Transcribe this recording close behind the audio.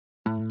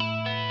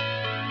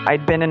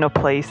I'd been in a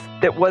place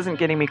that wasn't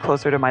getting me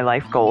closer to my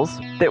life goals,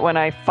 that when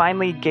I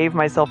finally gave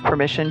myself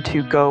permission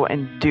to go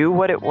and do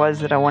what it was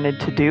that I wanted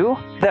to do,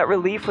 that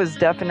relief was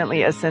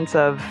definitely a sense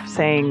of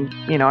saying,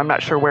 I'm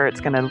not sure where it's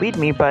going to lead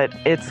me, but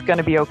it's going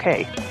to be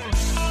okay.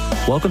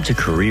 Welcome to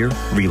Career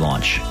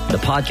Relaunch, the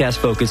podcast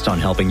focused on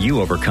helping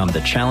you overcome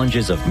the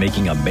challenges of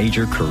making a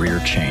major career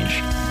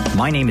change.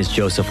 My name is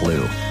Joseph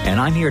Liu, and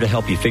I'm here to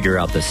help you figure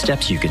out the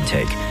steps you can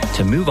take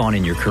to move on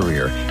in your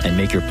career and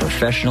make your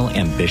professional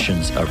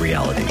ambitions a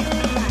reality.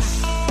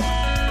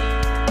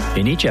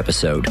 In each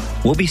episode,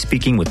 we'll be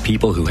speaking with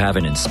people who have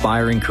an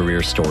inspiring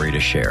career story to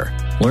share,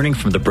 learning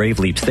from the brave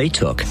leaps they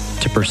took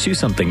to pursue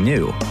something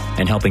new,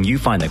 and helping you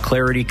find the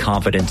clarity,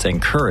 confidence,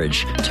 and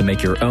courage to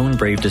make your own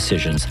brave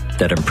decisions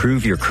that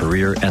improve your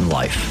career and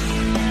life.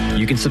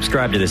 You can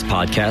subscribe to this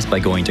podcast by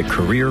going to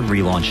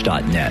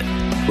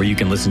careerrelaunch.net, where you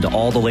can listen to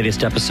all the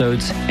latest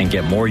episodes and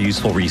get more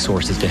useful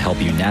resources to help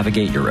you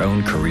navigate your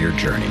own career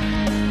journey.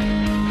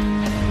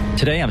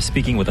 Today, I'm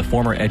speaking with a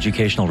former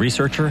educational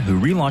researcher who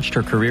relaunched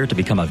her career to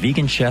become a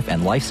vegan chef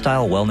and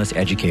lifestyle wellness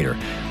educator.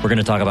 We're going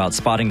to talk about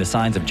spotting the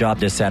signs of job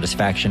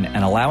dissatisfaction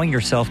and allowing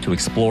yourself to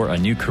explore a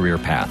new career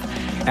path.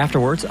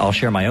 Afterwards, I'll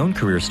share my own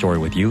career story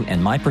with you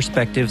and my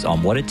perspectives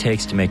on what it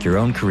takes to make your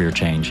own career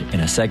change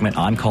in a segment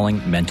I'm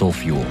calling Mental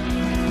Fuel.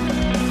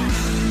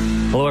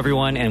 Hello,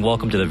 everyone, and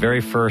welcome to the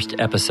very first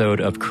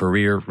episode of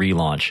Career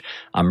Relaunch.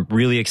 I'm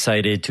really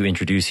excited to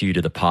introduce you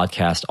to the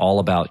podcast all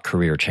about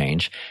career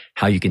change,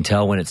 how you can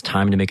tell when it's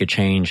time to make a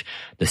change,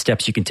 the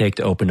steps you can take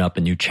to open up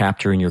a new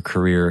chapter in your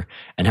career,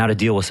 and how to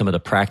deal with some of the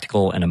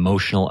practical and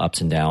emotional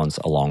ups and downs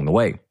along the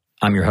way.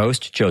 I'm your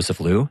host, Joseph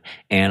Liu,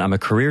 and I'm a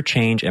career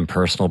change and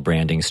personal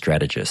branding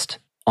strategist.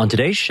 On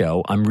today's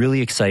show, I'm really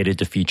excited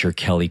to feature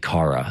Kelly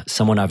Cara,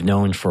 someone I've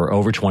known for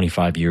over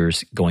 25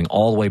 years, going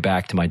all the way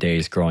back to my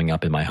days growing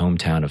up in my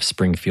hometown of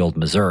Springfield,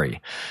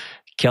 Missouri.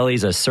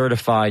 Kelly's a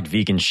certified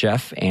vegan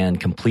chef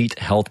and complete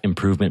health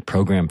improvement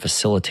program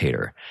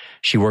facilitator.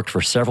 She worked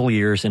for several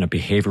years in a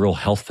behavioral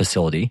health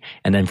facility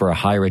and then for a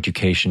higher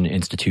education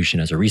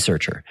institution as a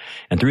researcher.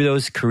 And through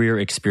those career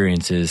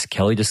experiences,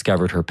 Kelly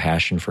discovered her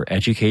passion for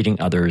educating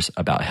others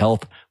about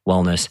health,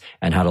 wellness,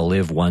 and how to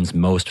live one's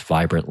most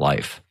vibrant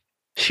life.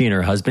 She and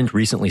her husband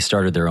recently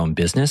started their own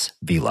business,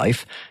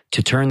 V-Life,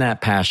 to turn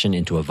that passion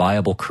into a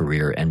viable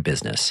career and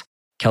business.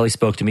 Kelly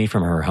spoke to me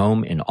from her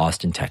home in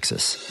Austin,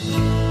 Texas.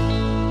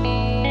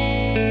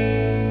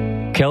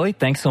 Kelly,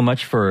 thanks so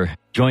much for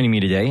joining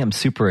me today. I'm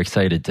super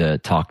excited to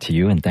talk to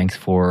you, and thanks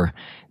for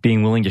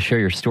being willing to share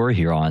your story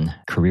here on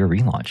Career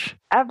Relaunch.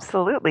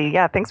 Absolutely.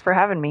 Yeah, thanks for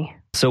having me.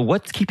 So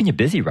what's keeping you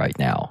busy right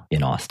now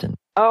in Austin?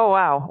 Oh,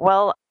 wow.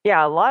 Well,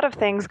 yeah, a lot of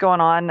things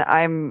going on.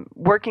 I'm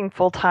working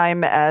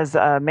full-time as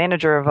a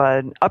manager of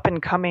an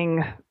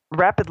up-and-coming,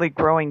 rapidly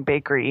growing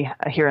bakery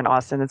here in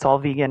Austin. It's all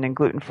vegan and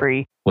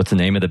gluten-free. What's the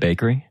name of the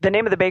bakery? The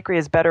name of the bakery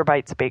is Better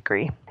Bites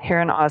Bakery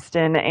here in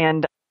Austin,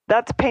 and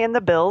that's paying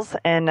the bills,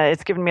 and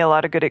it's given me a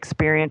lot of good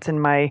experience in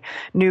my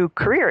new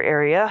career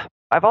area.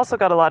 I've also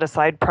got a lot of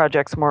side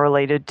projects more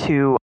related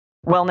to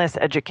wellness,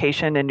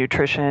 education, and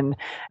nutrition.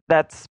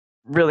 That's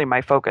really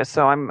my focus.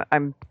 So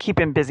I'm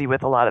keeping busy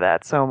with a lot of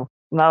that. So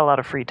not a lot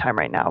of free time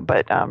right now,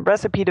 but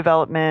recipe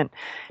development,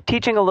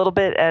 teaching a little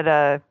bit at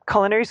a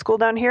culinary school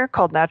down here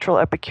called Natural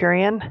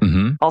Epicurean.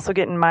 Mm-hmm. Also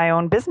getting my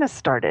own business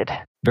started.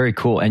 Very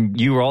cool.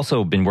 And you've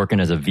also been working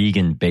as a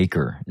vegan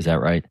baker. Is that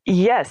right?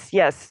 Yes.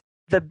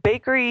 The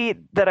bakery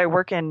that I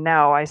work in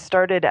now, I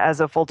started as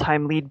a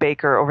full-time lead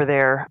baker over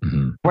there.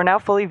 Mm-hmm. We're now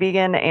fully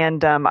vegan,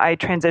 and I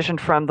transitioned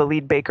from the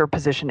lead baker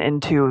position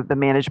into the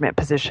management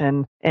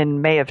position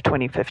in May of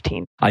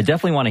 2015. I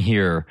definitely want to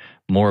hear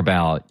more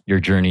about your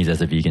journeys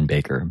as a vegan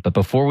baker. But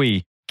before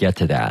we get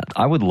to that,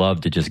 I would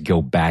love to just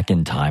go back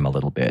in time a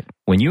little bit.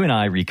 When you and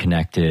I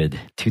reconnected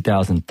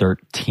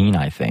 2013,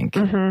 I think,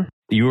 mm-hmm.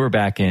 You were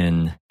back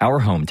in our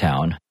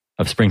hometown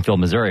of Springfield,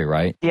 Missouri,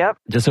 right? Yep.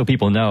 Just so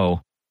people know,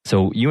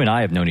 so you and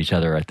I have known each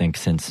other, I think,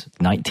 since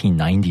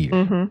 1990.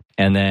 Mm-hmm.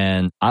 And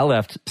then I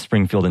left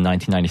Springfield in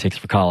 1996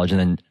 for college. And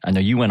then I know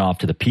you went off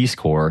to the Peace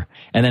Corps.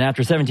 And then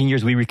after 17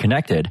 years, we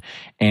reconnected.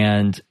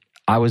 And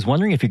I was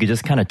wondering if you could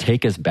just kind of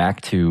take us back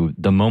to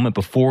the moment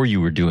before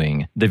you were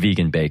doing the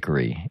vegan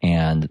bakery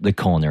and the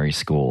culinary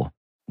school.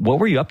 What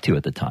were you up to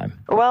at the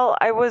time? Well,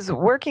 I was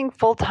working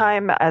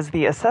full-time as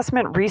the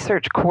assessment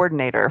research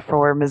coordinator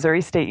for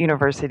Missouri State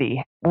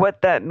University.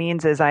 What that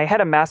means is I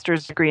had a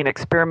master's degree in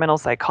experimental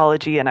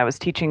psychology, and I was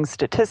teaching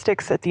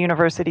statistics at the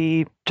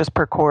university just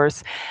per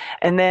course.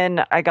 And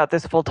then I got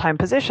this full-time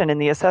position in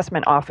the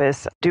assessment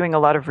office doing a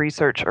lot of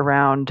research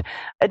around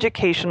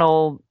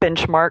educational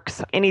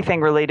benchmarks,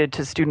 anything related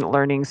to student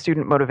learning,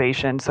 student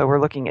motivation. So we're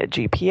looking at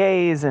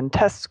GPAs and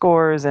test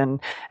scores and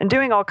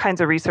doing all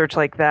kinds of research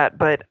like that.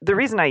 But the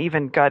reason I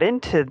even got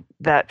into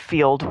that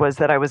field was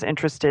that I was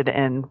interested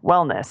in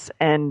wellness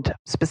and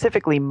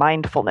specifically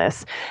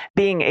mindfulness,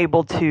 being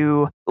able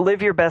to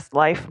live your best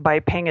life by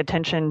paying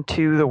attention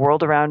to the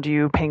world around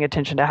you, paying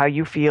attention to how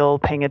you feel,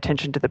 paying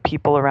attention to the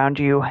people around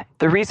you.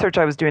 The research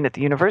I was doing at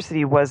the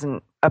university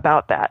wasn't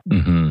about that.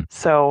 Mm-hmm.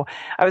 So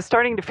I was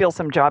starting to feel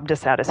some job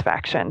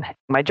dissatisfaction.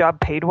 My job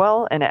paid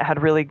well and it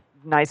had really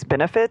nice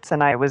benefits,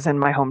 and I was in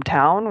my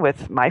hometown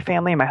with my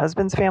family. My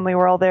husband's family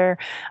were all there.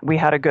 We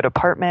had a good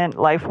apartment.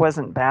 Life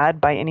wasn't bad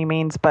by any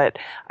means, but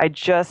I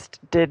just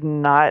did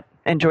not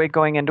enjoy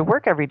going into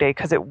work every day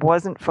because it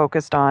wasn't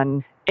focused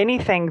on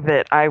anything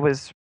that I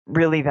was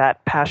really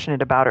that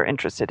passionate about or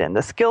interested in.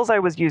 The skills I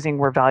was using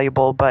were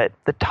valuable, but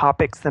the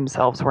topics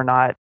themselves were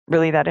not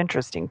really that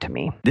interesting to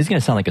me. This is going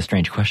to sound like a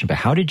strange question, but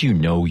how did you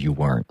know you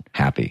weren't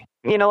happy?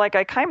 Like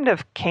I kind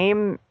of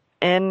came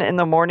in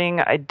the morning,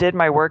 I did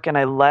my work and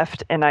I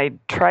left, and I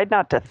tried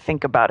not to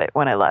think about it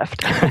when I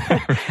left.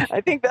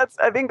 I think that's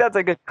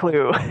a good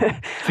clue.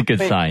 It's a good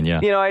sign, yeah.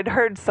 I'd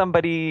heard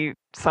somebody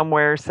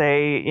somewhere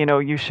say,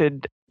 you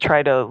should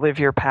try to live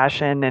your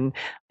passion, and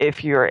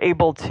if you're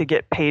able to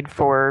get paid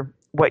for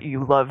what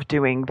you love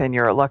doing, then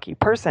you're a lucky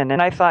person.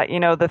 And I thought,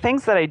 the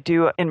things that I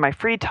do in my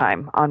free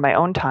time, on my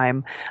own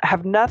time,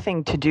 have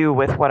nothing to do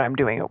with what I'm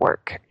doing at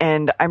work.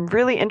 And I'm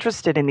really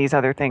interested in these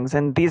other things.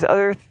 And these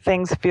other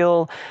things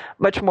feel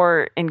much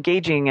more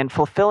engaging and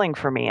fulfilling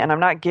for me. And I'm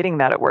not getting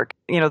that at work.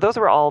 Those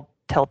were all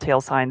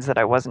telltale signs that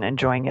I wasn't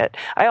enjoying it.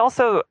 I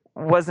also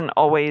wasn't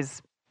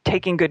always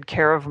taking good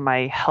care of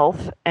my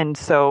health. And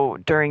so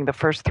during the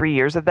first 3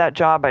 years of that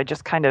job, I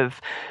just kind of,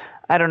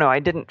 I don't know, I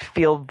didn't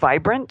feel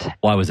vibrant.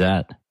 Why was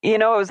that? It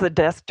was the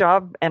desk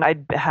job, and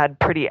I'd had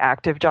pretty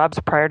active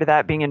jobs prior to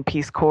that, being in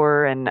Peace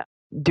Corps and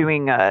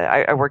doing,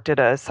 I worked at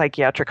a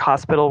psychiatric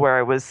hospital where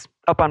I was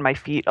up on my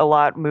feet a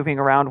lot, moving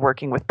around,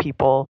 working with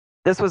people.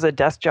 This was a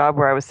desk job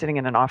where I was sitting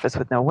in an office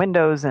with no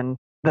windows and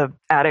the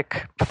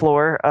attic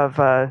floor of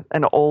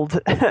an old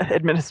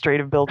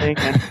administrative building.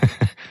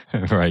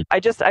 And right.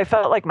 I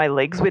felt like my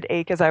legs would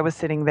ache as I was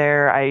sitting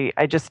there. I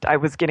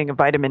was getting a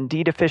vitamin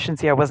D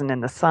deficiency. I wasn't in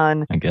the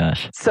sun. My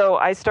gosh. So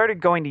I started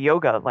going to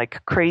yoga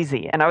like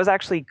crazy. And I was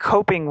actually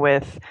coping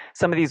with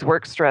some of these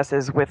work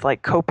stresses with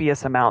like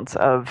copious amounts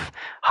of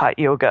hot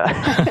yoga.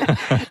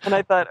 And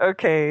I thought,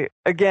 okay,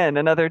 again,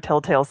 another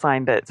telltale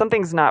sign that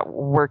something's not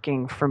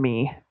working for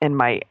me in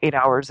my 8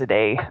 hours a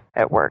day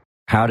at work.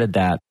 How did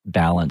that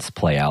balance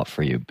play out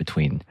for you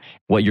between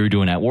what you were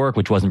doing at work,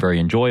 which wasn't very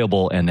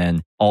enjoyable, and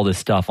then all this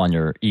stuff on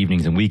your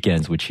evenings and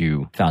weekends, which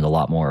you found a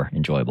lot more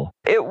enjoyable?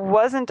 It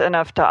wasn't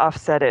enough to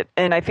offset it.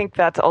 And I think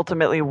that's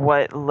ultimately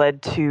what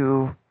led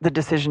to the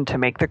decision to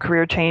make the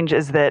career change,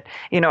 is that,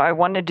 I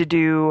wanted to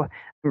do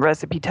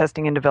recipe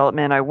testing and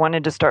development. I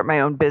wanted to start my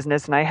own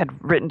business, and I had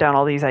written down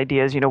all these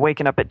ideas,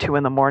 waking up at 2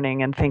 a.m.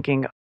 and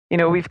thinking,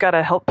 we've got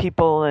to help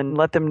people and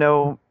let them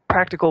know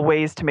practical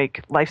ways to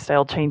make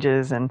lifestyle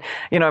changes. And,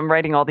 I'm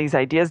writing all these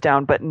ideas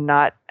down, but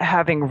not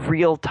having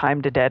real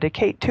time to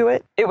dedicate to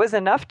it. It was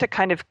enough to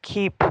kind of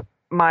keep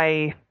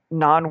my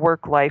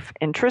non-work life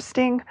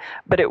interesting,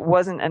 but it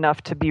wasn't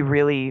enough to be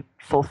really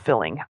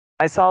fulfilling.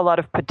 I saw a lot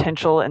of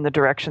potential in the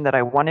direction that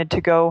I wanted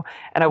to go,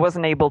 and I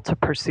wasn't able to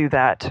pursue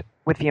that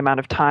with the amount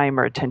of time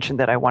or attention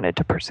that I wanted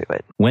to pursue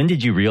it. When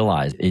did you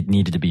realize it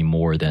needed to be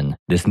more than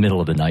this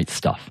middle of the night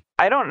stuff?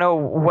 I don't know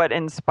what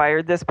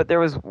inspired this, but there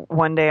was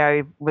one day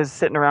I was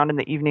sitting around in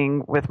the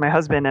evening with my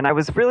husband, and I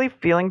was really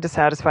feeling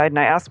dissatisfied. And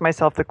I asked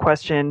myself the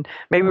question,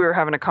 maybe we were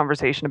having a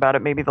conversation about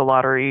it. Maybe the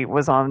lottery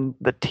was on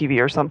the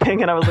TV or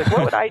something. And I was like,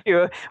 what would I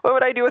do? What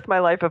would I do with my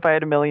life if I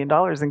had $1 million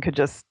and could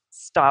just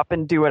stop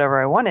and do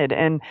whatever I wanted?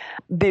 And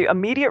the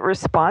immediate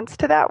response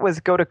to that was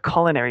go to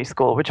culinary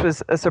school, which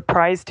was a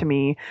surprise to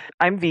me.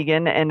 I'm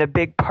vegan, and a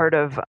big part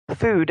of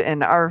food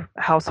in our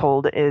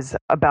household is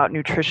about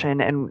nutrition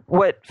and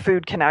what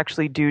food can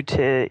actually do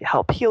to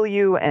help heal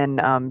you and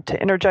to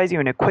energize you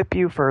and equip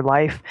you for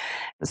life.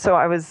 So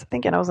I was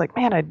thinking,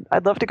 man,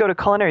 I'd love to go to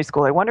culinary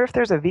school. I wonder if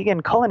there's a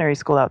vegan culinary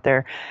school out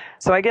there.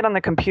 So I get on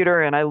the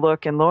computer and I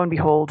look, and lo and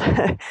behold,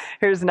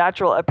 here's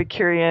Natural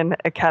Epicurean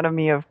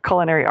Academy of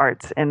Culinary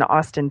Arts in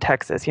Austin,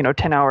 Texas,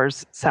 10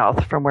 hours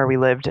south from where we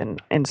lived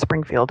in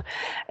Springfield.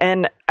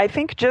 And I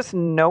think just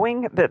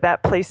knowing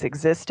that place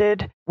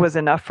existed was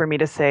enough for me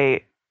to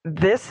say,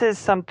 this is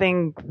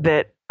something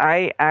that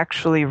I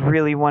actually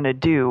really want to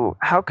do.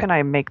 How can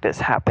I make this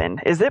happen?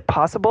 Is it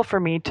possible for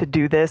me to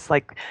do this?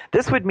 Like,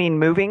 this would mean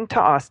moving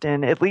to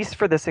Austin, at least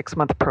for the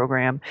 6-month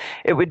program.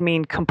 It would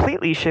mean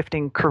completely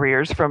shifting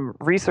careers from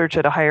research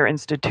at a higher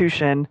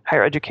education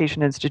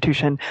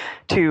institution,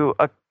 to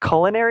a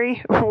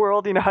culinary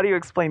world. How do you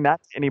explain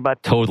that to anybody?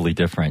 Totally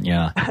different,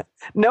 yeah.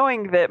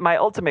 Knowing that my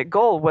ultimate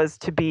goal was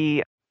to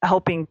be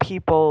helping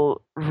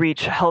people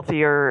reach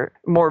healthier,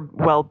 more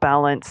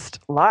well-balanced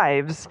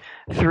lives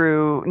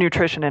through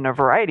nutrition and a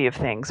variety of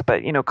things.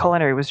 But,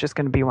 culinary was just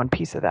going to be one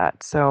piece of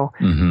that. So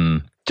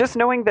just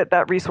knowing that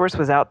that resource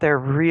was out there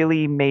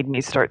really made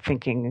me start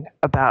thinking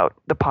about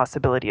the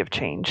possibility of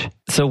change.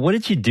 So what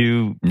did you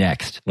do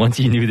next once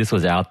you knew this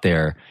was out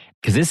there?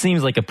 Because this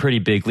seems like a pretty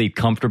big leap.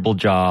 Comfortable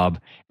job,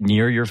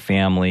 near your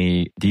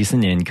family,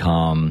 decent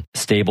income,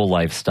 stable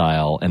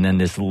lifestyle, and then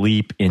this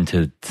leap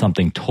into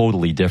something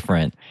totally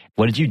different.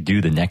 What did you do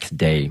the next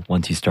day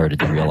once you started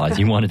to realize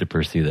you wanted to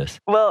pursue this?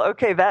 Well,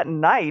 okay, that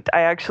night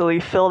I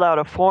actually filled out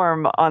a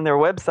form on their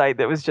website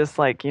that was just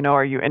like,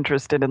 are you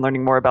interested in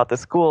learning more about the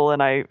school?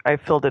 And I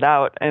filled it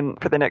out.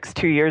 And for the next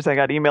 2 years, I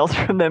got emails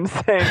from them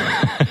saying,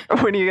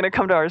 when are you going to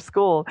come to our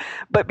school?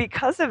 But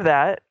because of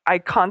that, I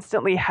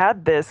constantly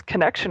had this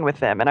connection with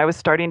them, and I was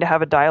starting to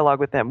have a dialogue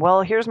with them.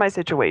 Well, here's my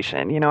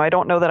situation. I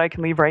don't know that I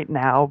can leave right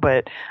now,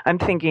 but I'm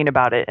thinking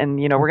about it. And,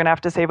 we're going to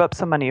have to save up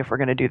some money if we're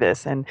going to do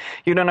this. And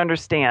you don't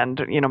understand.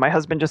 My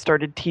husband just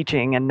started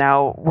teaching, and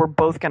now we're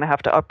both going to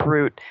have to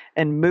uproot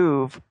and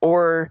move,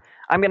 or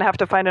I'm going to have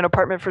to find an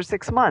apartment for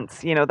 6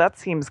 months. That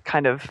seems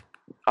kind of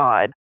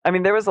odd. I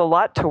mean, there was a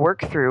lot to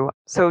work through.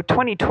 So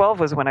 2012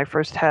 was when I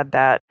first had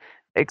that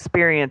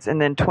experience,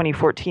 and then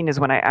 2014 is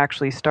when I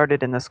actually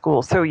started in the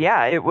school. So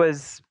yeah, it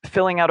was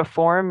filling out a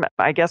form,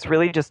 I guess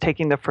really just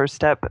taking the first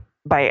step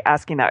by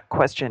asking that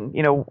question,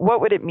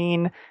 what would it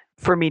mean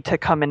for me to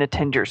come and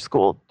attend your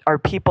school? Are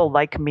people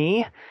like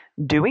me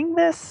doing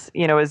this?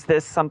 Is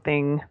this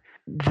something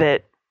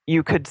that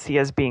you could see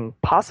as being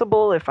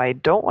possible if I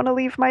don't want to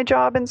leave my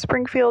job in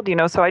Springfield?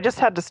 So I just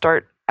had to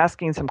start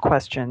asking some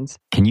questions.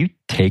 Can you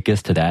take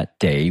us to that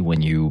day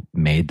when you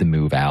made the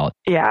move out?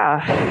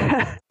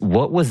 Yeah.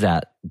 What was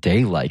that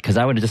day like? Because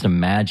I would just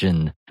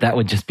imagine that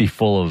would just be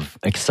full of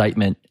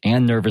excitement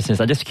and nervousness.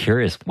 I'm just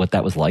curious what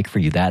that was like for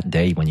you that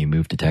day when you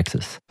moved to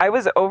Texas. I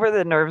was over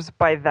the nerves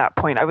by that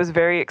point. I was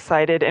very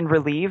excited and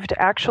relieved,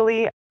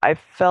 actually. I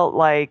felt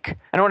like,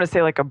 I don't want to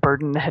say like a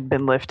burden had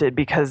been lifted,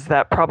 because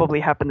that probably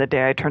happened the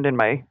day I turned in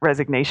my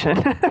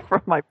resignation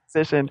from my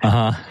position.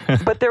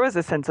 But there was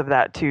a sense of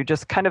that too,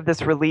 just kind of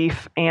this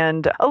relief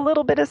and a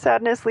little bit of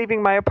sadness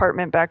leaving my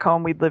apartment back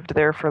home. We'd lived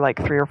there for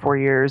like 3 or 4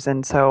 years.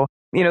 And so,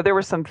 there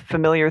were some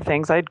familiar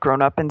things. I'd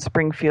grown up in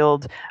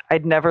Springfield.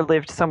 I'd never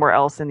lived somewhere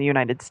else in the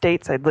United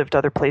States. I'd lived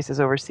other places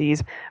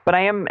overseas. But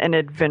I am an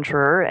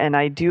adventurer, and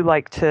I do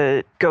like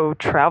to go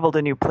travel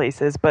to new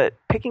places. But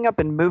picking up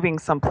and moving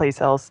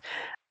someplace else,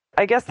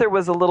 I guess there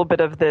was a little bit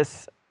of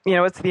this,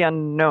 it's the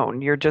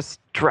unknown. You're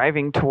just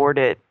driving toward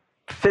it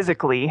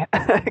physically,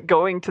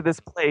 going to this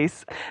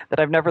place that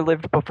I've never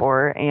lived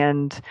before.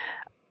 And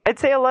I'd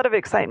say a lot of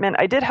excitement.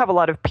 I did have a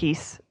lot of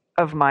peace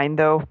of mind,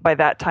 though. By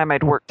that time,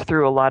 I'd worked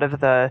through a lot of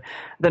the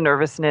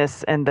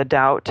nervousness and the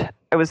doubt.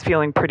 I was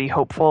feeling pretty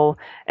hopeful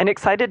and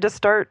excited to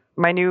start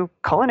my new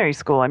culinary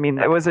school. I mean,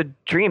 it was a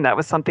dream. That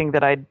was something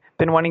that I'd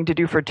been wanting to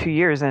do for 2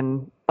 years.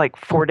 And like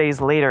 4 days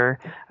later,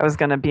 I was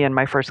going to be in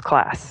my first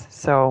class.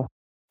 So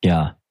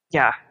yeah,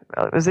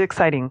 it was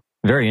exciting.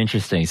 Very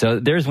interesting. So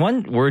there's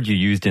one word you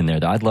used in there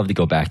that I'd love to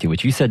go back to,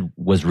 which you said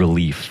was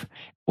relief.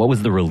 What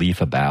was the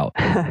relief about?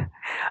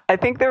 I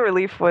think the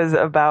relief was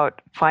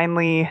about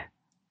finally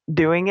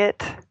doing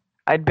it.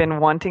 I'd been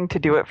wanting to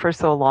do it for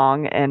so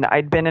long, and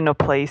I'd been in a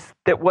place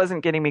that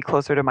wasn't getting me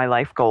closer to my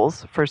life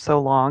goals for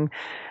so long,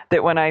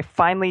 that when I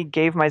finally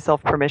gave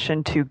myself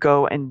permission to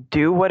go and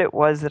do what it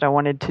was that I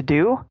wanted to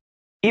do,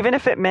 even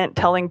if it meant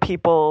telling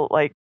people,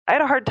 like, I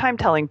had a hard time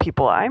telling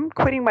people, I'm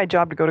quitting my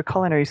job to go to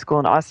culinary school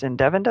in Austin.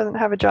 Devin doesn't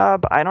have a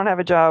job. I don't have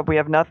a job. We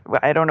have nothing.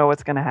 I don't know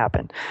what's going to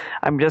happen.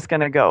 I'm just going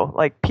to go.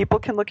 Like, people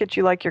can look at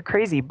you like you're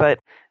crazy, but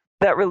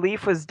that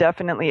relief was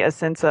definitely a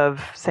sense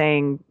of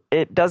saying,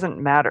 it doesn't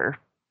matter.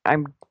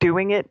 I'm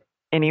doing it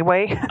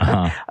anyway.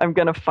 I'm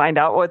going to find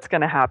out what's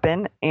going to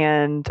happen.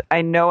 And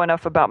I know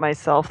enough about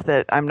myself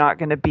that I'm not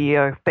going to be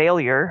a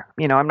failure.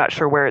 I'm not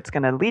sure where it's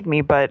going to lead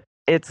me, but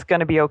it's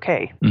going to be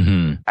okay.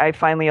 Mm-hmm. I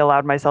finally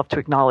allowed myself to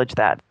acknowledge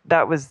that.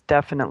 That was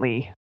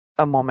definitely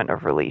a moment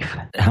of relief.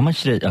 How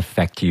much did it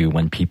affect you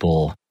when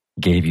people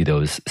gave you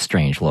those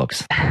strange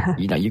looks?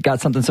 You've got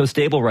something so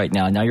stable right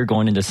now. Now you're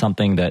going into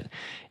something that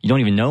you don't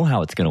even know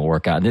how it's going to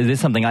work out. This is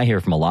something I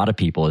hear from a lot of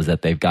people, is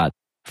that they've got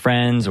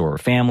friends or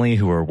family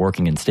who are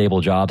working in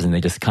stable jobs, and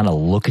they just kind of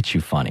look at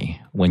you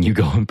funny when you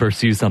go and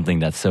pursue something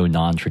that's so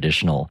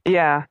non-traditional.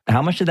 Yeah.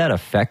 How much did that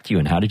affect you,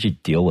 and how did you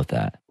deal with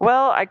that?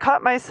 Well, I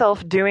caught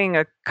myself doing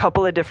a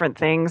couple of different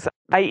things.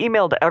 I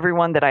emailed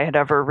everyone that I had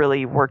ever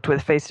really worked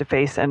with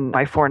face-to-face in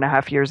my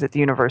 4.5 years at the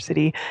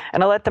university,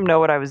 and I let them know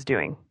what I was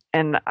doing.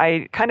 And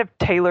I kind of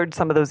tailored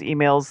some of those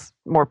emails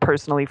more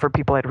personally for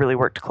people I'd really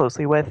worked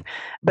closely with.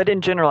 But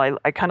in general,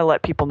 I kind of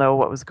let people know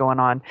what was going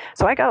on.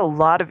 So I got a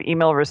lot of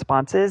email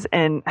responses,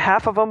 and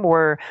half of them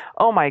were,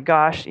 oh my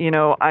gosh,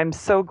 I'm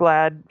so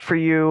glad for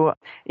you,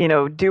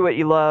 do what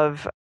you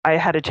love. I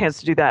had a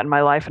chance to do that in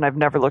my life, and I've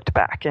never looked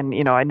back. And,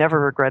 I never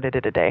regretted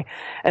it a day.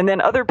 And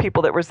then other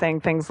people that were saying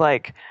things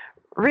like,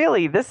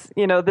 really, this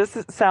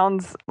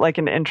sounds like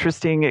an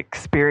interesting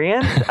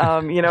experience.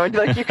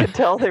 Like you could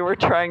tell they were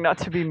trying not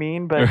to be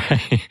mean, but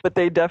right. But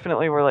they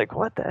definitely were like,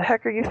 what the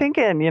heck are you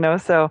thinking?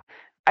 So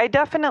I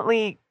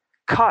definitely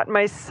caught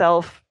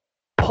myself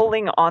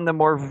pulling on the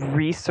more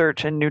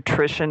research and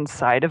nutrition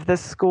side of this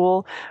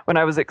school when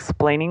I was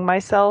explaining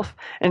myself,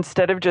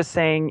 instead of just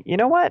saying, you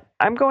know what,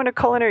 I'm going to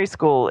culinary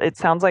school. It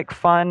sounds like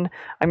fun.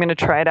 I'm going to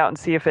try it out and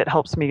see if it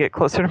helps me get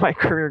closer to my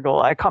career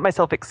goal. I caught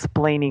myself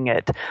explaining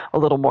it a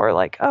little more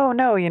like, oh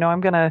no,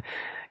 I'm going to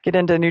get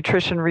into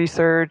nutrition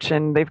research,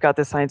 and they've got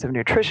the science of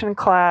nutrition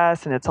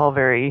class, and it's all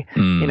very,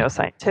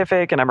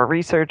 scientific, and I'm a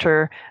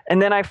researcher.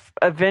 And then I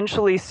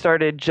eventually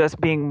started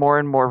just being more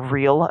and more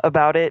real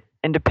about it.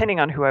 And depending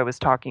on who I was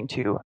talking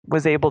to,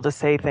 was able to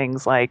say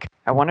things like,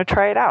 I want to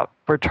try it out.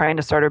 We're trying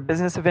to start a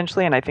business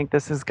eventually, and I think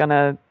this is going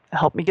to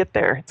help me get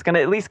there. It's going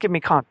to at least give me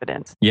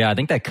confidence. Yeah, I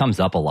think that comes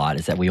up a lot,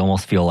 is that we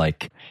almost feel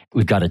like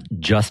we've got to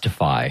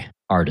justify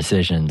our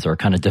decisions or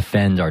kind of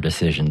defend our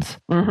decisions,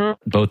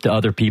 both to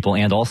other people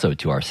and also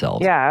to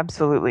ourselves. Yeah,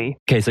 absolutely.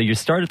 Okay, so you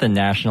started the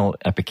National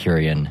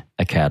Epicurean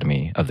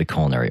Academy of the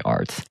Culinary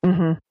Arts.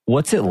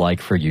 What's it like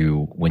for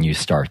you when you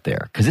start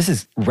there? Because this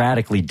is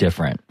radically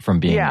different from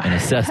being an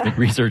assessment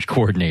research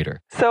coordinator.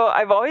 So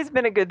I've always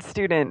been a good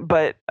student,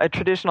 but a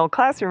traditional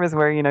classroom is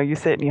where, you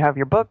sit and you have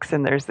your books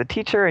and there's the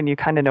teacher and you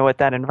kind of know what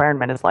that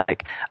environment is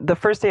like. The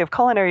first day of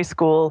culinary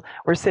school,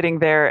 we're sitting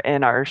there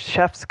in our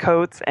chef's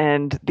coats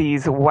and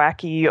these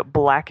wacky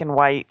black and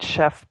white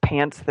chef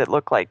pants that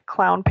look like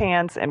clown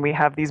pants, and we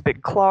have these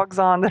big clogs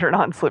on that are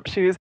non-slip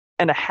shoes.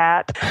 And a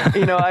hat.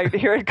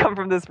 Here I'd come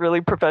from this really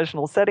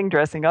professional setting,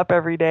 dressing up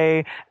every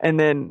day. And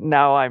then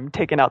now I'm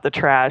taking out the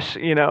trash,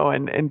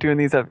 and doing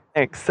these other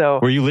things. So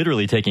were you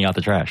literally taking out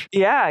the trash?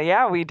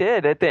 Yeah, we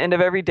did. At the end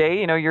of every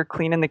day, you're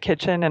cleaning the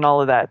kitchen and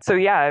all of that. So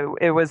yeah,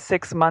 it was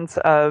 6 months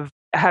of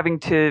having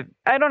to,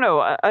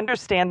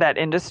 understand that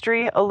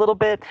industry a little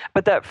bit.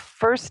 But that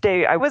first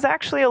day, I was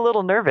actually a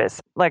little nervous.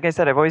 Like I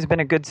said, I've always been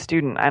a good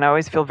student, and I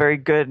always feel very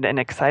good and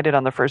excited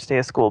on the first day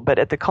of school. But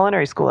at the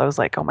culinary school, I was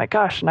like, oh my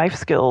gosh, knife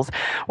skills.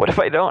 What if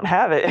I don't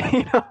have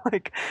it?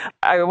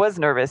 I was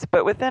nervous.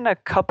 But within a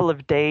couple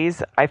of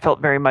days, I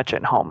felt very much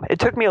at home. It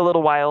took me a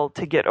little while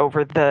to get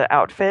over the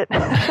outfit.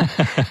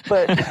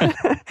 but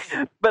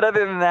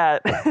other than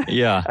that,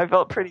 I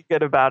felt pretty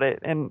good about it.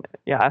 And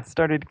I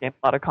started to gain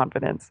a lot of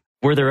confidence.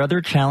 Were there other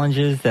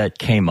challenges that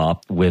came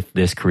up with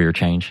this career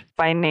change?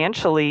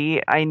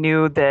 Financially, I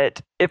knew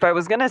that if I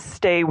was going to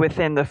stay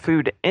within the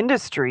food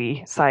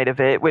industry side of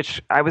it,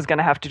 which I was going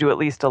to have to do at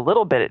least a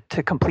little bit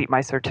to complete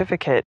my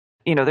certificate,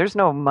 there's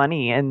no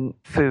money in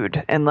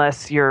food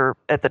unless you're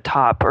at the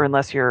top or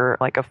unless you're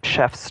like a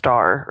chef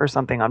star or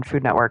something on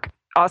Food Network.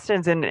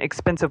 Austin's an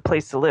expensive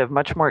place to live,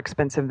 much more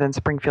expensive than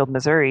Springfield,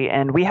 Missouri.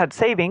 And we had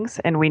savings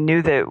and we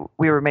knew that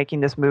we were making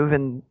this move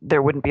and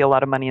there wouldn't be a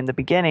lot of money in the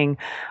beginning.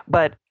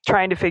 But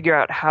trying to figure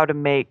out how to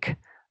make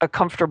a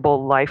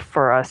comfortable life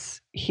for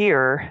us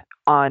here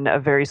on a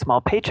very small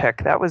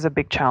paycheck, that was a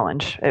big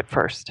challenge at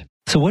first.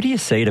 So what do you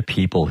say to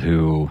people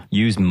who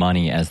use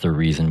money as the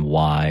reason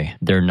why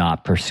they're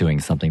not pursuing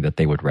something that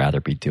they would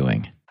rather be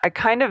doing? I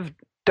kind of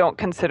don't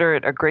consider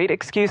it a great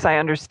excuse. I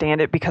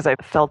understand it because I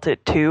felt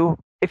it too.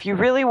 If you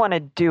really want to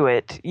do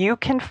it, you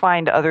can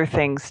find other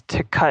things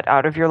to cut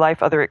out of your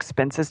life, other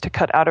expenses to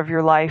cut out of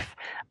your life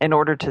in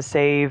order to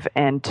save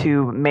and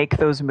to make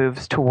those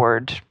moves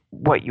toward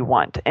what you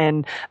want.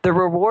 And the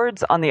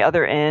rewards on the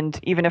other end,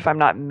 even if I'm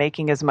not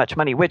making as much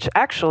money, which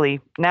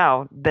actually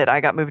now that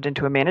I got moved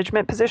into a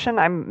management position,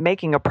 I'm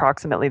making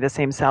approximately the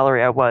same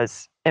salary I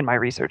was in my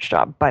research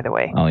job, by the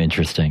way. Oh,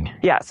 interesting.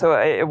 Yeah, so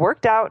it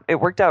worked out. It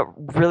worked out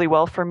really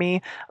well for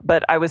me,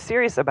 but I was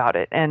serious about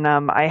it. And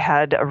I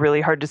had a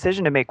really hard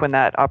decision to make when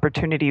that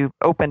opportunity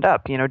opened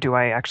up. Do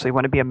I actually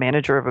want to be a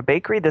manager of a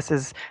bakery? This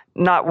is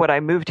not what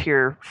I moved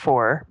here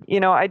for.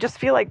 I just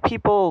feel like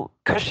people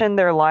cushion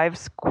their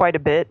lives quite a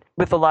bit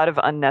with a lot of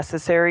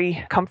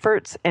unnecessary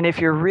comforts. And if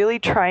you're really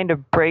trying to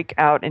break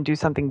out and do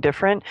something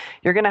different,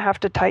 you're going to have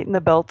to tighten the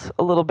belt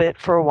a little bit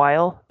for a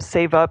while,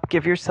 save up,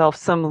 give yourself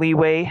some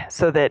leeway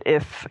so that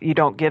if you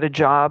don't get a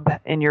job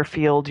in your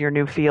field, your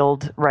new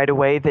field right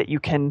away, that you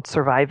can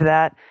survive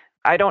that.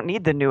 I don't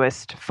need the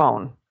newest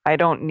phone. I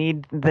don't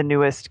need the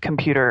newest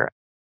computer.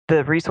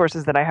 The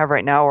resources that I have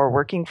right now are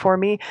working for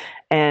me,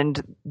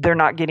 and they're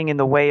not getting in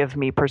the way of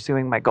me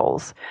pursuing my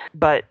goals.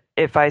 But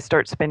if I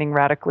start spending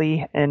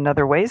radically in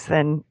other ways,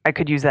 then I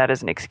could use that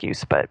as an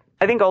excuse. But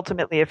I think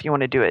ultimately, if you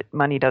want to do it,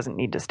 money doesn't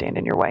need to stand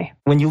in your way.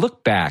 When you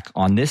look back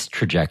on this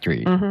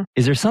trajectory,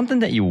 is there something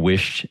that you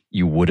wish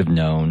you would have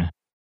known?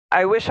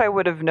 I wish I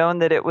would have known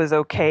that it was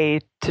okay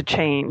to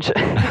change,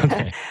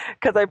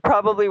 because I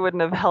probably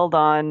wouldn't have held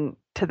on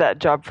to that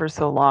job for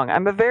so long.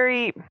 I'm a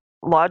very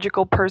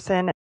logical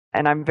person,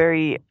 and I'm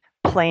very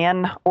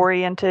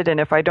plan-oriented. And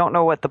if I don't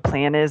know what the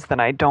plan is, then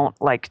I don't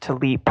like to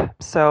leap.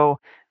 So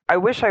I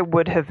wish I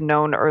would have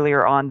known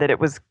earlier on that it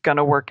was going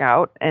to work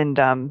out and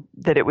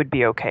that it would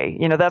be okay.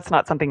 That's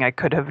not something I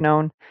could have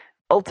known.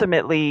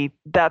 Ultimately,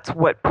 that's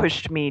what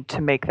pushed me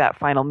to make that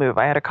final move.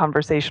 I had a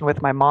conversation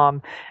with my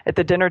mom at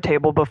the dinner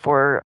table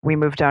before we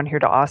moved down here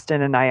to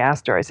Austin, and I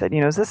asked her, I said,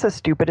 is this the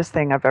stupidest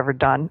thing I've ever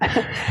done?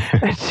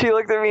 And she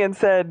looked at me and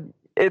said,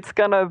 it's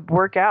going to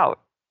work out.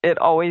 It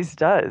always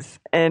does.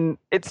 And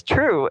it's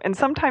true. And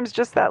sometimes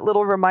just that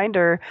little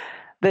reminder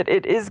that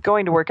it is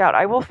going to work out.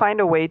 I will find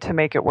a way to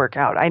make it work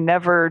out. I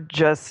never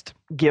just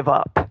give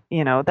up.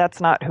 That's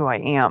not who I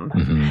am.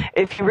 Mm-hmm.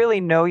 If you really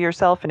know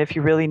yourself, and if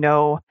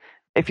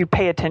you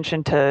pay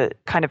attention to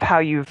kind of how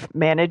you've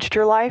managed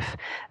your life,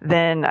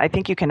 then I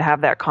think you can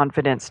have that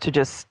confidence to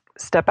just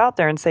step out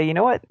there and say, you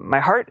know what, my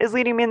heart is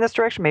leading me in this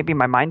direction. Maybe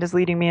my mind is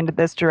leading me into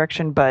this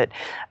direction, but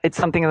it's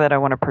something that I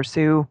want to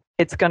pursue.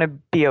 It's going to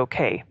be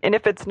okay. And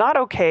if it's not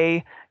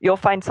okay, you'll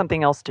find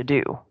something else to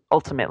do.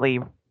 Ultimately,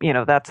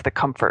 that's the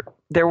comfort.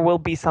 There will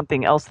be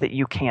something else that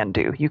you can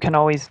do. You can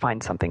always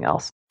find something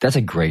else. That's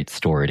a great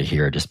story to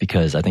hear, just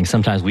because I think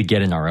sometimes we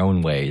get in our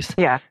own ways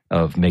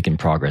of making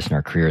progress in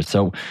our careers.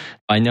 So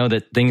I know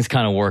that things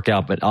kind of work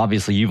out, but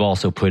obviously you've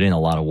also put in a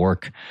lot of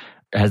work.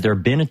 Has there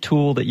been a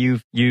tool that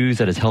you've used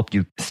that has helped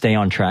you stay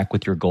on track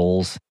with your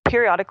goals?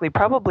 Periodically,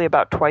 probably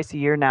about twice a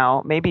year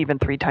now, maybe even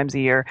 3 times a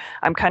year,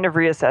 I'm kind of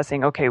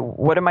reassessing, okay,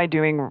 what am I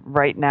doing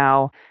right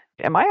now?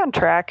 Am I on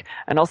track?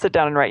 And I'll sit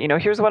down and write,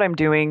 here's what I'm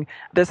doing.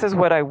 This is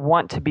what I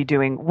want to be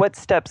doing. What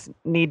steps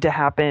need to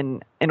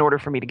happen in order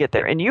for me to get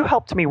there? And you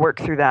helped me work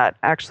through that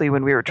actually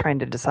when we were trying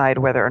to decide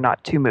whether or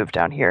not to move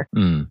down here.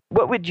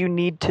 What would you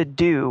need to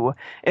do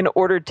in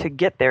order to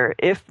get there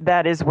if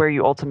that is where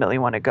you ultimately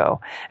want to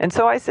go? And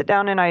so I sit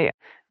down and I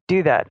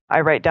do that.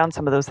 I write down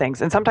some of those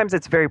things. And sometimes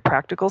it's very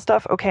practical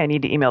stuff. Okay, I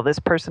need to email this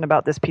person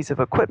about this piece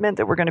of equipment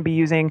that we're going to be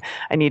using.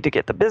 I need to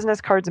get the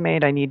business cards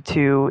made. I need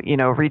to,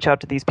 reach out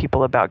to these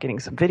people about getting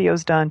some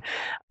videos done.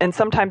 And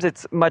sometimes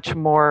it's much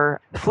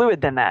more fluid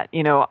than that.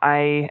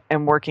 I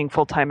am working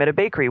full-time at a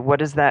bakery. What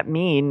does that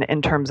mean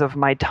in terms of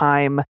my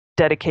time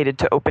dedicated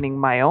to opening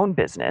my own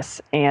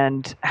business?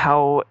 And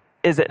how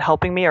is it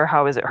helping me or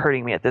how is it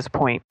hurting me at this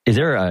point? Is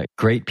there a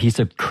great piece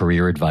of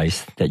career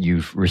advice that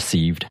you've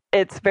received?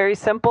 It's very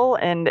simple,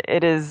 and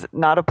it is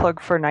not a plug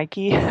for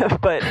Nike,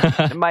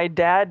 but my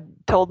dad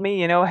told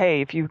me,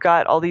 hey, if you've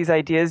got all these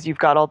ideas, you've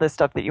got all this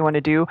stuff that you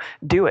want to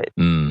do it.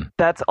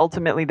 That's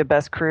ultimately the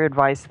best career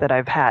advice that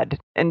I've had.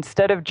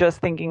 Instead of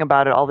just thinking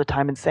about it all the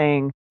time and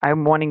saying,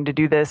 I'm wanting to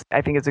do this, I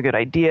think it's a good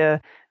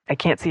idea, I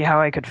can't see how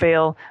I could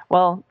fail.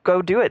 Well,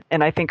 go do it.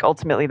 And I think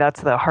ultimately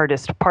that's the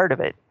hardest part of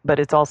it, but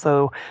it's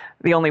also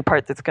the only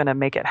part that's going to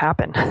make it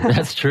happen.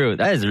 That's true.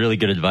 That is really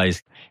good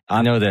advice.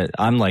 I know that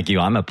I'm like you,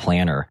 I'm a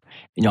planner.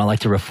 I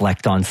like to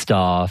reflect on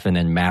stuff and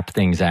then map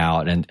things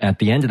out. And at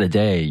the end of the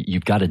day,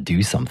 you've got to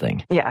do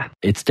something. Yeah.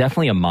 It's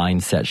definitely a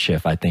mindset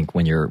shift, I think,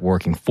 when you're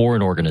working for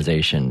an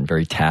organization,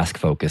 very task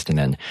focused, and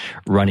then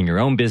running your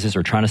own business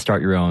or trying to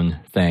start your own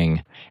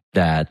thing,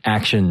 that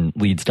action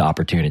leads to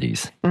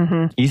opportunities.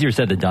 Easier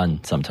said than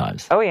done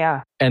sometimes. Oh,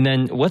 yeah. And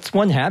then what's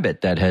one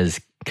habit that has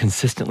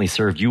consistently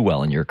served you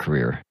well in your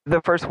career?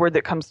 The first word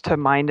that comes to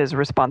mind is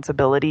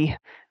responsibility.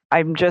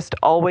 I'm just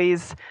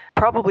always,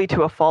 probably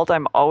to a fault,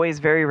 I'm always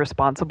very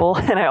responsible,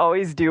 and I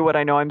always do what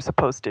I know I'm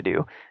supposed to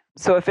do.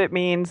 So if it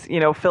means,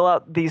 fill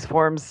out these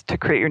forms to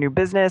create your new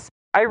business,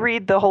 I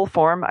read the whole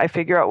form, I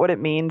figure out what it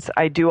means,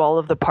 I do all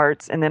of the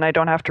parts, and then I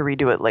don't have to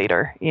redo it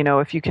later.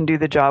 If you can do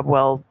the job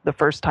well the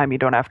first time, you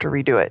don't have to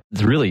redo it.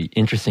 It's really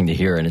interesting to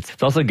hear, and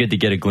it's also good to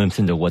get a glimpse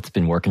into what's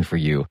been working for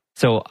you.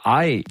 So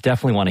I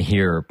definitely want to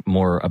hear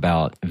more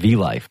about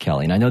V-Life,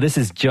 Kelly. And I know this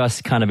is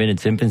just kind of in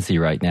its infancy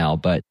right now,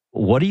 but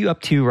what are you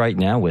up to right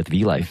now with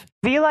V-Life?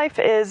 V-Life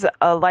is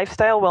a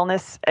lifestyle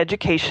wellness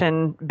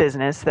education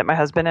business that my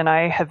husband and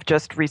I have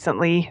just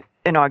recently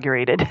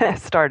inaugurated,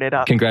 started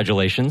up.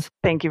 Congratulations.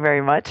 Thank you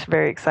very much.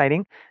 Very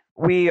exciting.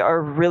 We are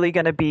really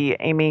going to be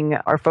aiming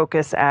our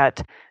focus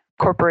at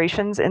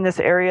corporations in this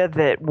area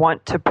that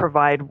want to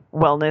provide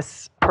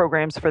wellness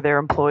programs for their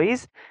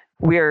employees.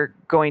 We're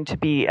going to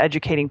be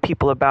educating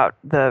people about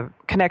the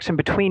connection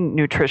between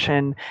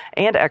nutrition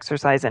and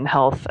exercise and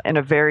health in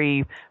a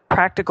very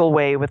practical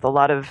way with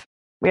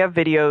we have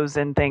videos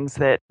and things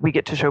that we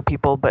get to show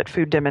people, but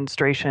food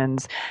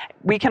demonstrations.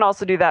 We can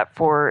also do that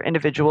for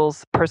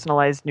individuals,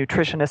 personalized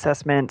nutrition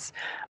assessments,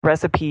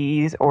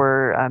 recipes,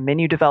 or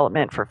menu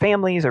development for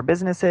families or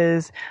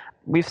businesses.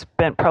 We've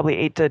spent probably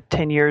 8 to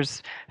 10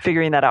 years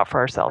figuring that out for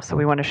ourselves. So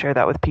we want to share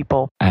that with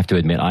people. I have to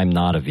admit, I'm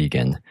not a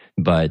vegan,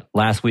 but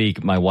last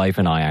week, my wife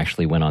and I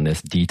actually went on this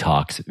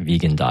detox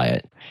vegan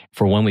diet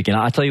for 1 week. And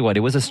I'll tell you what, it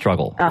was a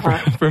struggle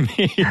for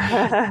me.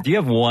 Do you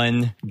have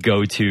one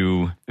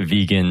go-to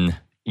vegan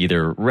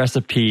either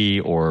recipe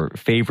or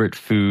favorite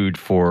food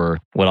for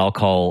what I'll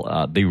call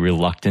the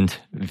reluctant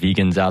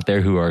vegans out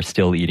there who are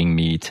still eating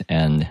meat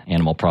and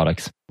animal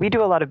products? We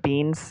do a lot of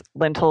beans,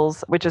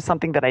 lentils, which is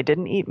something that I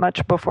didn't eat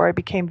much before I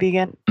became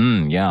vegan.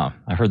 Yeah.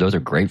 I heard those are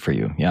great for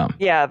you. Yeah.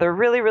 Yeah, they're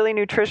really, really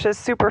nutritious,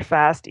 super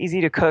fast,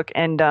 easy to cook,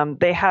 and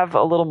they have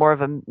a little more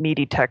of a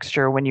meaty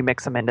texture when you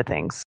mix them into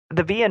things.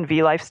 The V in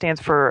V-Life stands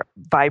for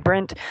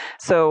vibrant.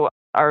 So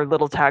our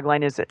little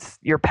tagline is it's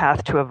your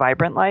path to a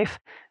vibrant life.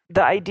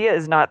 The idea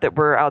is not that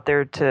we're out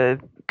there to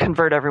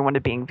convert everyone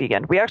to being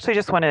vegan. We actually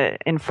just want to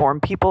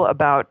inform people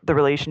about the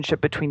relationship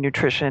between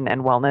nutrition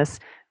and wellness.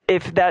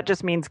 If that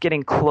just means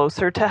getting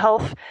closer to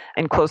health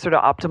and closer to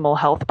optimal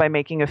health by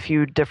making a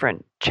few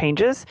different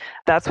changes,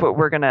 that's what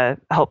we're going to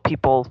help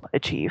people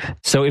achieve.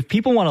 So if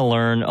people want to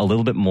learn a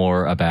little bit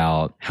more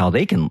about how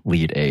they can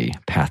lead a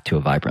path to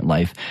a vibrant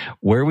life,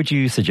 where would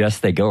you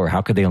suggest they go, or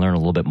how could they learn a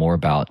little bit more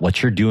about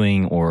what you're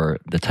doing or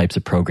the types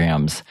of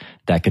programs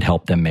that could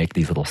help them make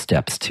these little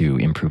steps to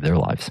improve their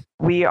lives?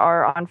 We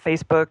are on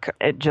Facebook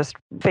at just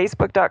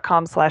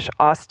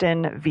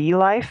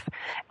facebook.com/AustinVLife.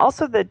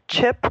 Also, the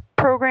CHIP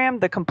program,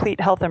 the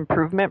Complete Health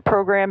Improvement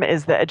Program,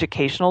 is the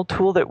educational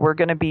tool that we're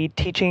going to be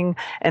teaching,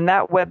 and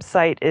that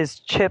website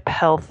is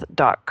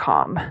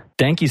chiphealth.com.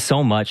 Thank you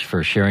so much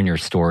for sharing your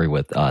story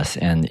with us.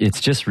 And it's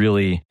just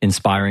really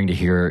inspiring to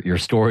hear your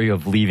story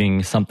of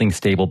leaving something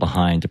stable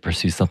behind to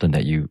pursue something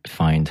that you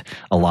find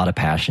a lot of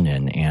passion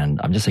in. And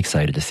I'm just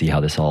excited to see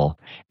how this all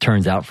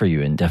turns out for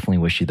you, and definitely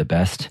wish you the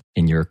best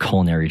in your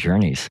culinary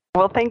journeys.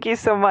 Well, thank you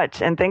so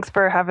much. And thanks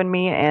for having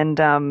me. And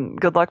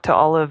good luck to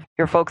all of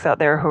your folks out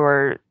there who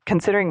are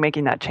considering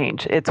making that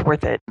change. It's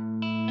worth it.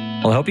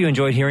 Well, I hope you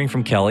enjoyed hearing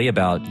from Kelly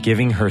about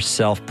giving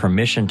herself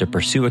permission to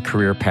pursue a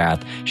career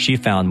path she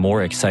found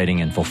more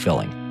exciting and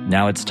fulfilling.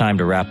 Now it's time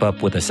to wrap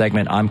up with a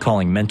segment I'm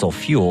calling Mental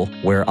Fuel,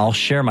 where I'll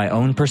share my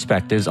own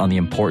perspectives on the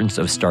importance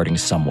of starting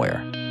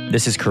somewhere.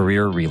 This is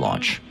Career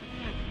Relaunch.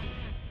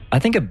 I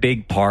think a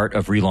big part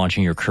of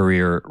relaunching your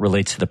career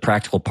relates to the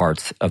practical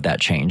parts of that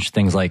change.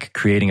 Things like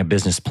creating a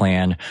business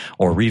plan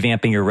or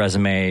revamping your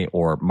resume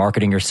or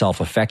marketing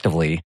yourself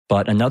effectively.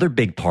 But another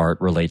big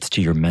part relates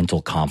to your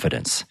mental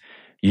confidence.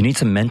 You need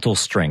some mental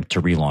strength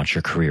to relaunch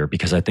your career,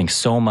 because I think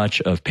so much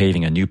of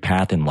paving a new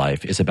path in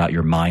life is about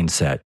your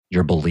mindset,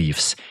 your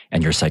beliefs,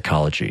 and your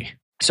psychology.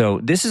 So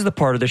this is the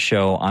part of the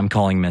show I'm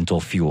calling Mental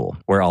Fuel,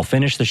 where I'll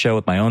finish the show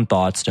with my own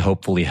thoughts to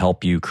hopefully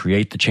help you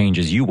create the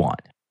changes you want.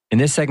 In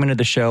this segment of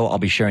the show, I'll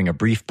be sharing a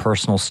brief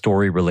personal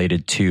story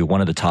related to one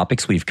of the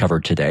topics we've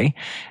covered today.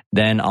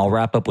 Then I'll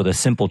wrap up with a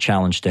simple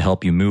challenge to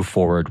help you move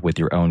forward with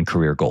your own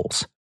career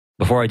goals.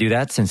 Before I do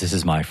that, since this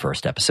is my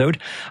first episode,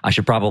 I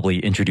should probably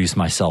introduce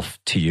myself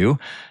to you.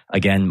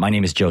 Again, my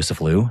name is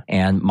Joseph Liu,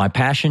 and my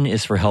passion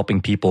is for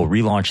helping people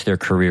relaunch their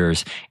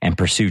careers and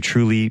pursue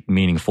truly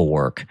meaningful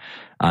work.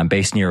 I'm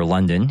based near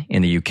London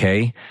in the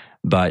UK,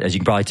 but as you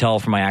can probably tell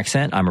from my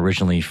accent, I'm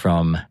originally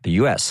from the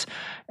US.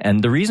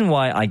 And the reason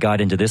why I got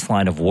into this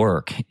line of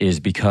work is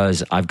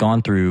because I've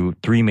gone through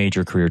 3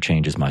 major career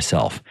changes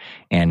myself.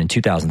 And in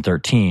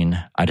 2013,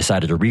 I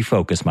decided to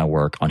refocus my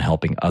work on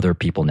helping other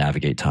people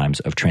navigate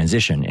times of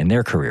transition in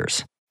their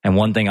careers. And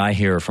one thing I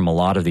hear from a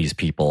lot of these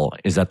people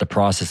is that the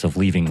process of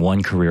leaving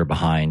one career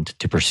behind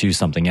to pursue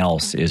something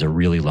else is a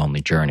really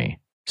lonely journey.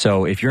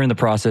 So if you're in the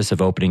process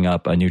of opening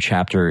up a new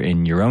chapter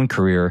in your own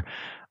career,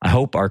 I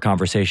hope our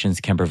conversations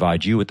can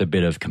provide you with a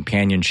bit of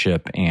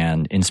companionship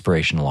and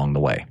inspiration along the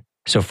way.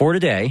 So for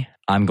today,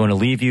 I'm going to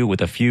leave you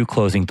with a few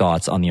closing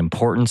thoughts on the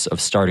importance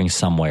of starting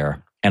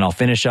somewhere. And I'll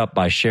finish up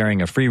by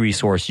sharing a free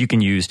resource you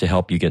can use to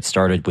help you get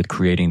started with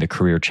creating the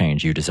career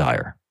change you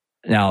desire.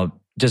 Now,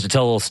 just to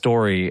tell a little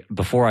story,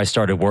 before I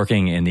started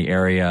working in the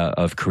area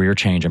of career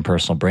change and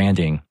personal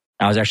branding,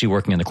 I was actually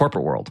working in the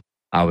corporate world.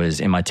 I was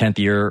in my 10th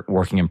year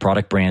working in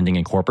product branding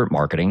and corporate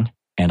marketing.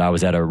 And I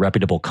was at a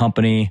reputable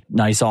company,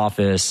 nice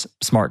office,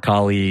 smart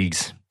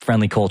colleagues,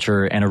 friendly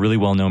culture, and a really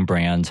well-known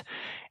brand.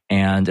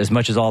 And as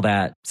much as all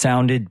that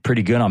sounded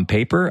pretty good on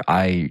paper,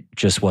 I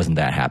just wasn't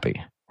that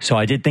happy. So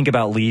I did think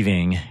about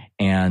leaving.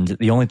 And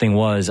the only thing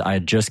was I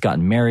had just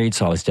gotten married,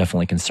 so I was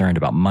definitely concerned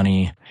about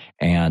money.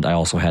 And I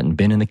also hadn't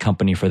been in the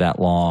company for that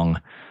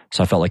long.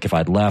 So I felt like if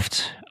I'd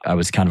left, I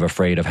was kind of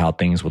afraid of how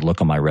things would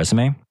look on my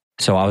resume.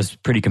 So I was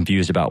pretty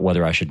confused about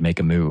whether I should make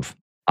a move.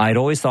 I'd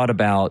always thought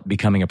about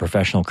becoming a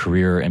professional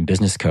career and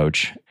business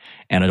coach,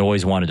 and I'd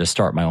always wanted to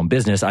start my own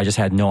business. I just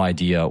had no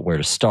idea where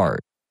to start.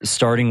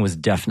 Starting was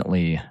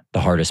definitely the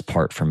hardest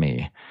part for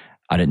me.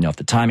 I didn't know if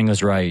the timing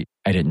was right.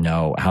 I didn't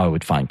know how I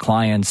would find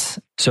clients.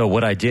 So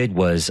what I did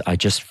was I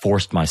just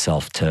forced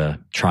myself to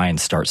try and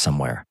start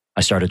somewhere.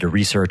 I started to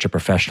research a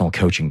professional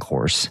coaching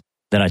course.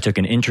 Then I took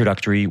an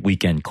introductory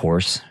weekend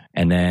course,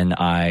 and then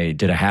I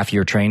did a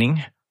half-year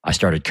training. I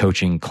started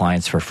coaching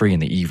clients for free in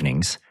the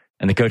evenings.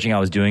 And the coaching I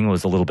was doing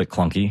was a little bit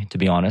clunky, to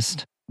be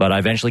honest. But I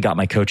eventually got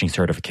my coaching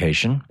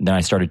certification. Then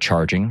I started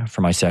charging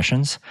for my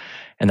sessions.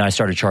 And then I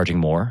started charging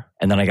more.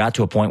 And then I got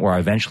to a point where I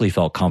eventually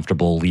felt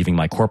comfortable leaving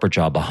my corporate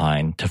job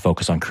behind to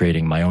focus on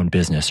creating my own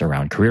business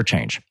around career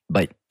change.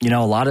 But,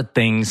 a lot of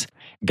things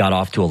got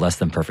off to a less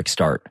than perfect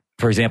start.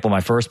 For example,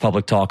 my first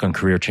public talk on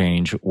career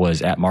change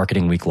was at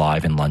Marketing Week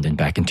Live in London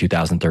back in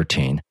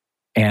 2013.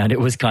 And it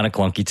was kind of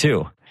clunky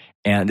too.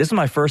 And this is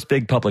my first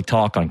big public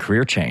talk on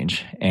career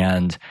change.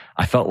 And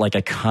I felt like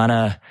I kind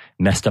of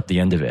messed up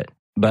the end of it.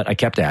 But I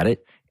kept at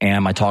it,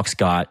 and my talks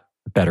got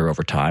better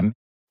over time.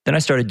 Then I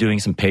started doing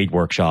some paid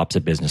workshops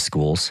at business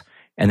schools,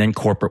 and then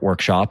corporate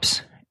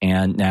workshops,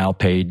 and now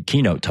paid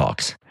keynote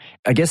talks.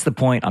 I guess the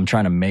point I'm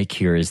trying to make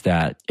here is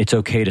that it's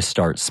okay to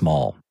start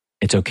small.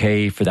 It's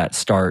okay for that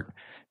start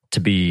to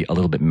be a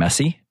little bit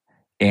messy,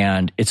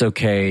 and it's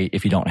okay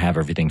if you don't have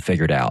everything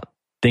figured out.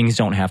 Things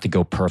don't have to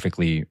go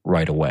perfectly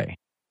right away.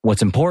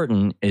 What's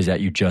important is that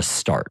you just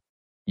start.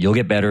 You'll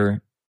get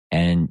better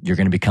and you're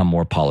going to become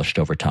more polished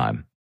over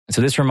time.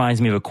 So this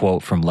reminds me of a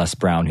quote from Les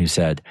Brown who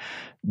said,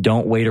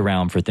 "Don't wait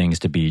around for things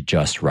to be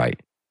just right.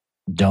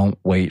 Don't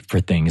wait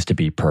for things to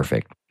be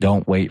perfect.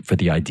 Don't wait for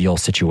the ideal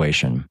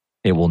situation.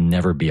 It will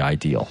never be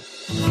ideal."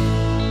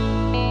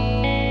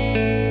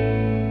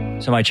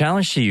 So my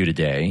challenge to you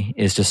today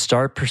is to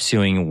start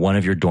pursuing one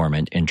of your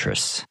dormant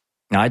interests.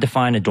 Now, I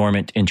define a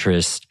dormant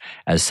interest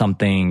as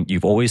something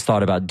you've always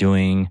thought about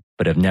doing,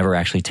 but have never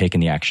actually taken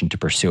the action to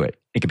pursue it.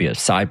 It could be a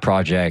side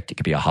project, it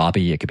could be a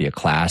hobby, it could be a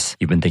class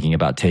you've been thinking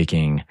about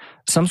taking,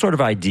 some sort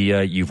of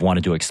idea you've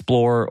wanted to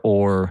explore,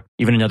 or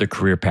even another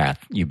career path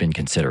you've been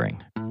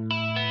considering.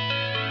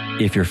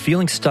 If you're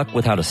feeling stuck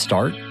with how to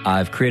start,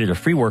 I've created a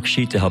free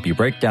worksheet to help you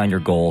break down your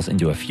goals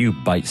into a few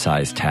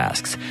bite-sized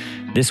tasks.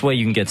 This way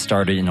you can get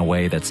started in a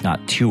way that's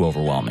not too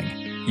overwhelming.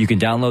 You can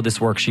download this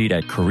worksheet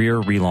at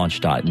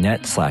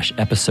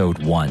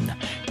careerrelaunch.net/episode1,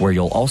 where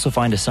you'll also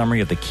find a summary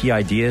of the key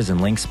ideas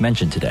and links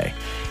mentioned today.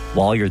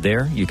 While you're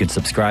there, you can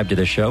subscribe to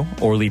the show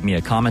or leave me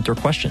a comment or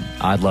question.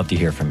 I'd love to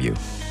hear from you.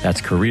 That's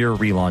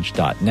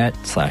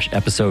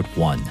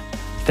careerrelaunch.net/episode1.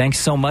 Thanks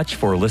so much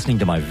for listening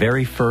to my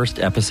very first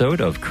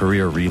episode of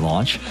Career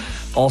Relaunch.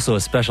 Also,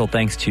 a special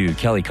thanks to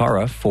Kelly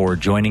Cara for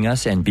joining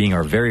us and being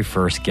our very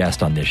first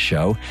guest on this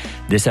show.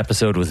 This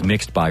episode was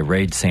mixed by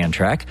Raid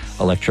Sandtrack.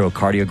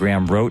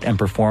 Electrocardiogram wrote and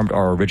performed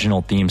our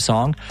original theme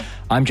song.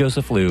 I'm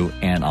Joseph Liu,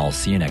 and I'll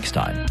see you next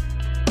time.